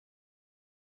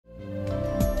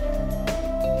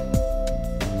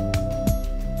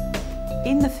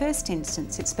the first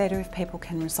instance, it's better if people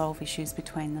can resolve issues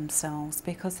between themselves,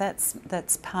 because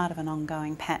that's part of an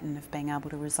ongoing pattern of being able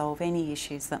to resolve any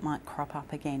issues that might crop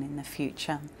up again in the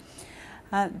future.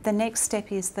 The next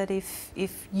step is that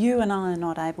if you and I are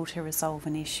not able to resolve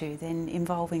an issue, then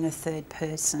involving a third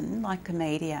person, like a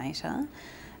mediator,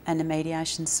 and a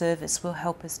mediation service will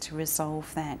help us to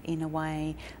resolve that in a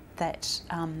way that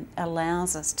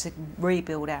allows us to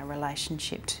rebuild our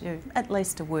relationship to at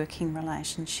least a working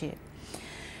relationship.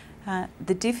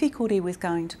 The difficulty with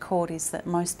going to court is that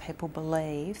most people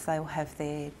believe they'll have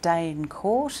their day in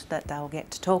court, that they'll get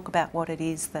to talk about what it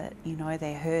is that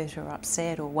they're hurt or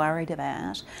upset or worried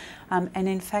about, and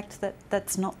in fact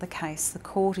that's not the case. The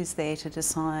court is there to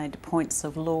decide points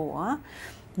of law,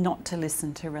 not to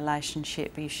listen to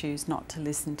relationship issues, not to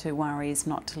listen to worries,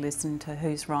 not to listen to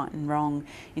who's right and wrong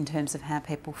in terms of how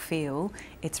people feel.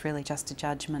 It's really just a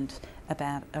judgment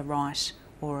about a right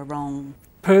or a wrong.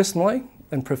 Personally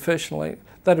and professionally,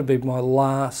 that would be my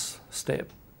last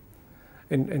step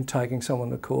in taking someone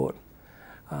to court.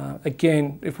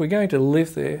 Again, if we're going to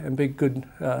live there and be good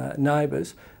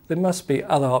neighbours, there must be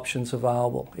other options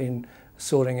available in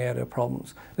sorting out our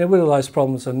problems. Now, whether those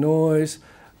problems are noise,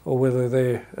 or whether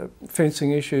they're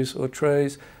fencing issues or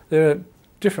trees, there are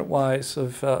different ways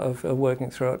of working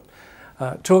through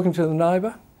it. Talking to the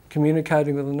neighbour,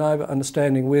 communicating with the neighbour,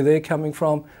 understanding where they're coming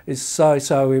from is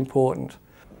so important.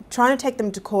 Trying to take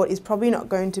them to court is probably not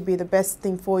going to be the best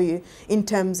thing for you in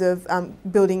terms of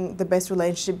building the best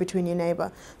relationship between your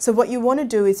neighbour. So what you want to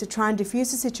do is to try and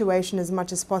diffuse the situation as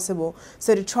much as possible.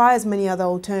 So to try as many other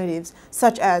alternatives,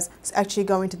 such as actually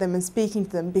going to them and speaking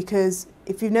to them, because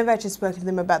if you've never actually spoken to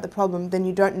them about the problem, then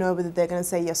you don't know whether they're going to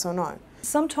say yes or no.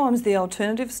 Sometimes the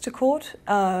alternatives to court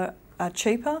are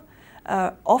cheaper,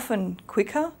 often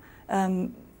quicker,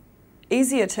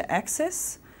 easier to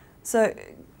access. So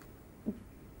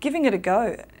giving it a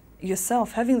go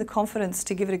yourself, having the confidence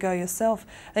to give it a go yourself.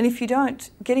 And if you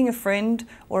don't, getting a friend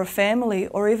or a family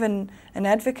or even an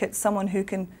advocate, someone who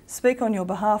can speak on your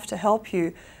behalf to help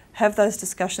you have those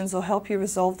discussions or help you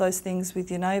resolve those things with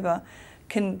your neighbour,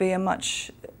 can be a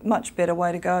much better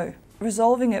way to go.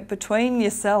 Resolving it between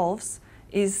yourselves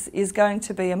is going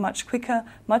to be a much quicker,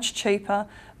 much cheaper,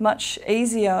 much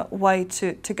easier way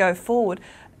to go forward.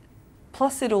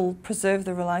 Plus it'll preserve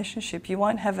the relationship. You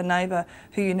won't have a neighbour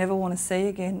who you never want to see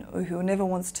again, or who never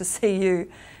wants to see you,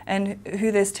 and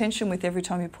who there's tension with every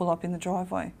time you pull up in the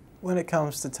driveway. When it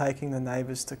comes to taking the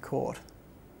neighbours to court,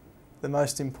 the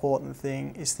most important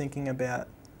thing is thinking about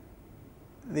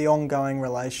the ongoing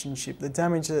relationship, the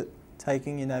damage that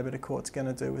taking your neighbour to court is going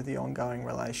to do with the ongoing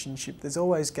relationship. There's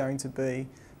always going to be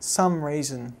some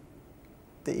reason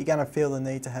that you're going to feel the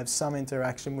need to have some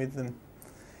interaction with them.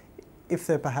 If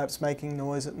they're perhaps making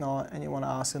noise at night and you want to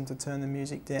ask them to turn the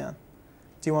music down,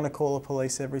 do you want to call the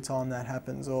police every time that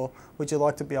happens, or would you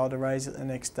like to be able to raise it the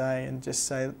next day and just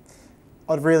say,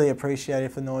 I'd really appreciate it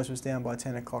if the noise was down by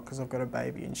 10 o'clock because I've got a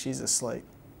baby and she's asleep.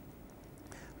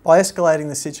 By escalating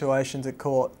the situation to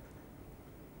court,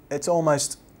 it's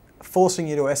almost forcing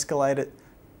you to escalate it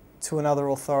to another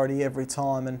authority every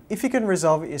time. And if you can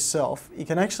resolve it yourself, you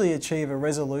can actually achieve a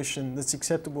resolution that's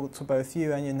acceptable to both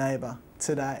you and your neighbour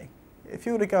today. If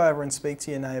you were to go over and speak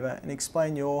to your neighbour and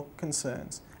explain your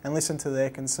concerns and listen to their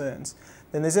concerns,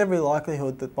 then there's every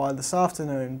likelihood that by this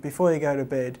afternoon, before you go to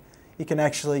bed, you can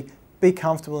actually be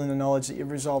comfortable in the knowledge that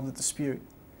you've resolved the dispute.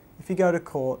 If you go to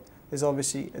court, there's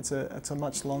obviously, it's a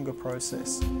much longer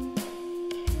process.